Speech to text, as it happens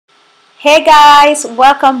Hey guys,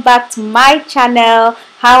 welcome back to my channel.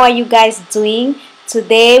 How are you guys doing?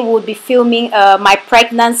 Today we'll be filming my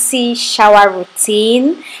pregnancy shower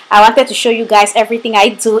routine. I wanted to show you guys everything I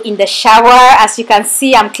do in the shower. As you can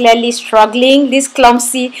see, I'm clearly struggling. This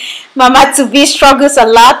clumsy mama to be struggles a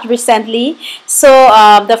lot recently. So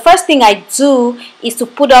the first thing I do is to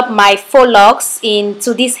put up my faux locks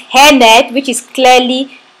into this hairnet, which is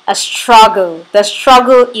clearly a struggle. The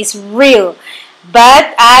struggle is real,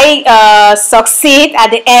 but I succeed at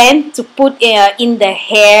the end to put in the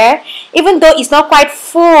hair, even though it's not quite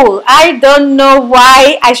full. I don't know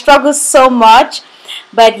why I struggle so much,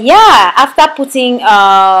 but yeah, after putting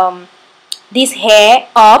this hair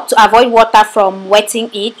up to avoid water from wetting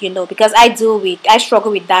it, because I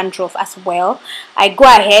struggle with dandruff as well. I go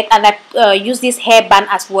ahead and I use this hairband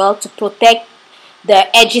as well to protect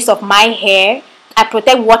the edges of my hair. I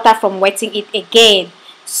protect water from wetting it again.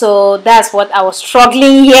 So that's what I was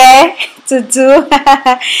struggling here to do.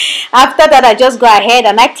 After that, I just go ahead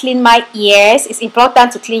and I clean my ears. It's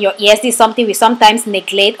important to clean your ears. This is something we sometimes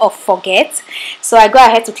neglect or forget. So I go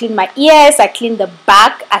ahead to clean my ears. I clean the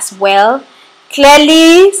back as well.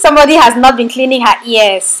 Clearly, somebody has not been cleaning her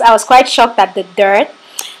ears. I was quite shocked at the dirt.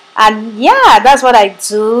 And yeah, that's what I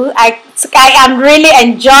do. I am really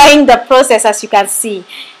enjoying the process, as you can see.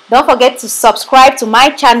 Don't forget to subscribe to my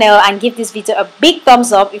channel and give this video a big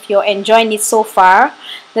thumbs up if you're enjoying it so far.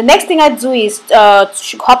 The next thing I do is to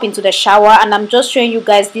hop into the shower, and I'm just showing you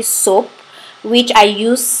guys this soap, which I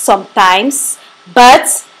use sometimes,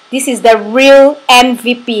 but this is the real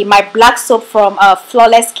MVP, my black soap from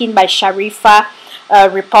Flawless Skin by Sharifa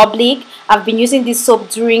Republic. I've been using this soap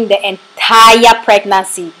during the entire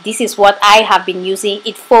pregnancy. This is what I have been using.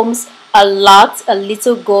 It foams a lot. A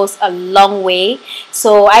little goes a long way.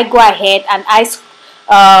 So I go ahead and I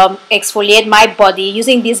exfoliate my body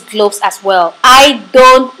using these gloves as well. I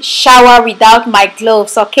don't shower without my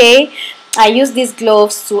gloves, okay? I use these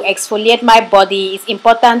gloves to exfoliate my body. It's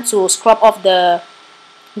important to scrub off the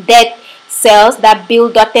dead cells that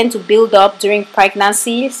tend to build up during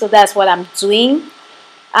pregnancy. So that's what I'm doing.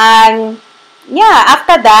 And yeah,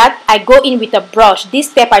 after that I go in with a brush.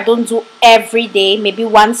 This step I don't do every day, maybe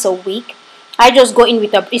once a week. I just go in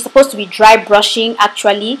with it's supposed to be dry brushing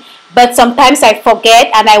actually, but sometimes I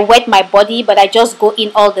forget and I wet my body, but I just go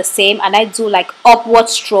in all the same and I do like upward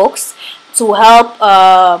strokes to help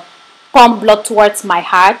pump blood towards my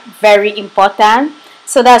heart. Very important.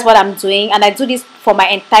 So that's what I'm doing, and I do this for my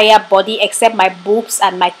entire body except my boobs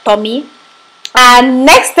and my tummy. And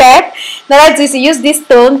next step that I do is to use this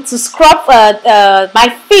stone to scrub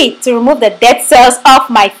my feet, to remove the dead cells off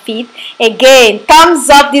my feet. Again, thumbs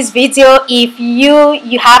up this video if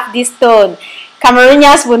you have this stone.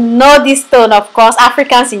 Cameroonians will know this stone, of course,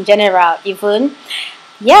 Africans in general even.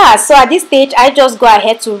 Yeah, so at this stage I just go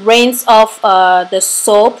ahead to rinse off the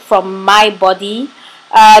soap from my body.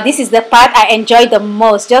 This is the part I enjoy the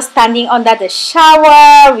most, just standing under the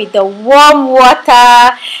shower with the warm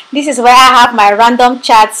water. This is where I have my random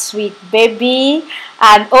chats with baby,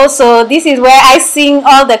 and also this is where I sing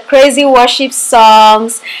all the crazy worship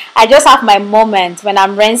songs. I just have my moment when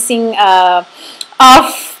I'm rinsing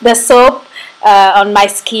off the soap on my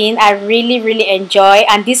skin. I really enjoy,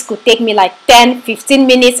 and this could take me like 10-15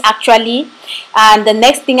 minutes actually. And the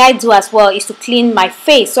next thing I do as well is to clean my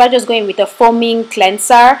face. So I just go in with a foaming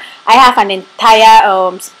cleanser. I have an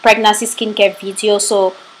entire pregnancy skincare video,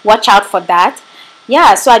 so watch out for that.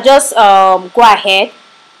 Yeah, so I just go ahead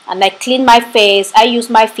and I clean my face. I use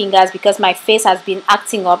my fingers because my face has been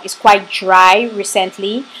acting up. It's quite dry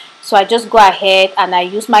recently. So I just go ahead and I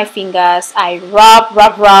use my fingers. I rub,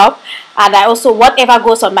 and I also, whatever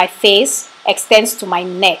goes on my face extends to my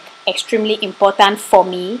neck. Extremely important for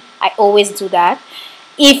me. I always do that.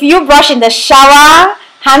 If you brush in the shower,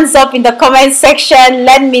 hands up in the comment section,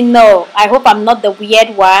 let me know. I hope I'm not the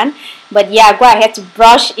weird one, but yeah, go ahead to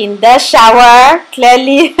brush in the shower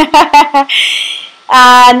clearly.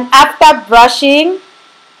 And after brushing,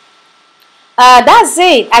 that's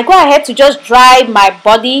it. I go ahead to just dry my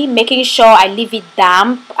body, making sure I leave it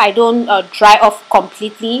damp. I don't dry off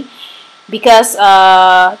completely, because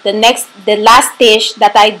the last thing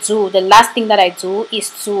that I do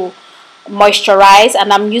is to moisturize,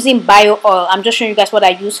 and I'm using bio oil. I'm just showing you guys what I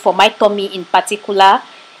use for my tummy in particular.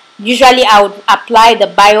 Usually I would apply the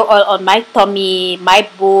bio oil on my tummy, my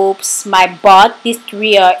boobs, my butt, these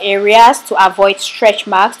three areas, to avoid stretch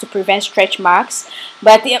marks, to prevent stretch marks.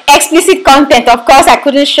 But explicit content, of course, I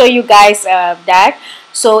couldn't show you guys that.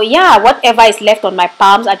 So yeah, whatever is left on my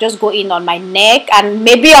palms, I just go in on my neck and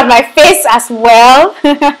maybe on my face as well.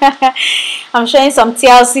 I'm showing some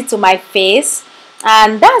TLC to my face.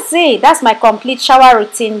 And that's it. That's my complete shower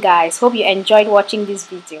routine, guys. Hope you enjoyed watching this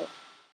video.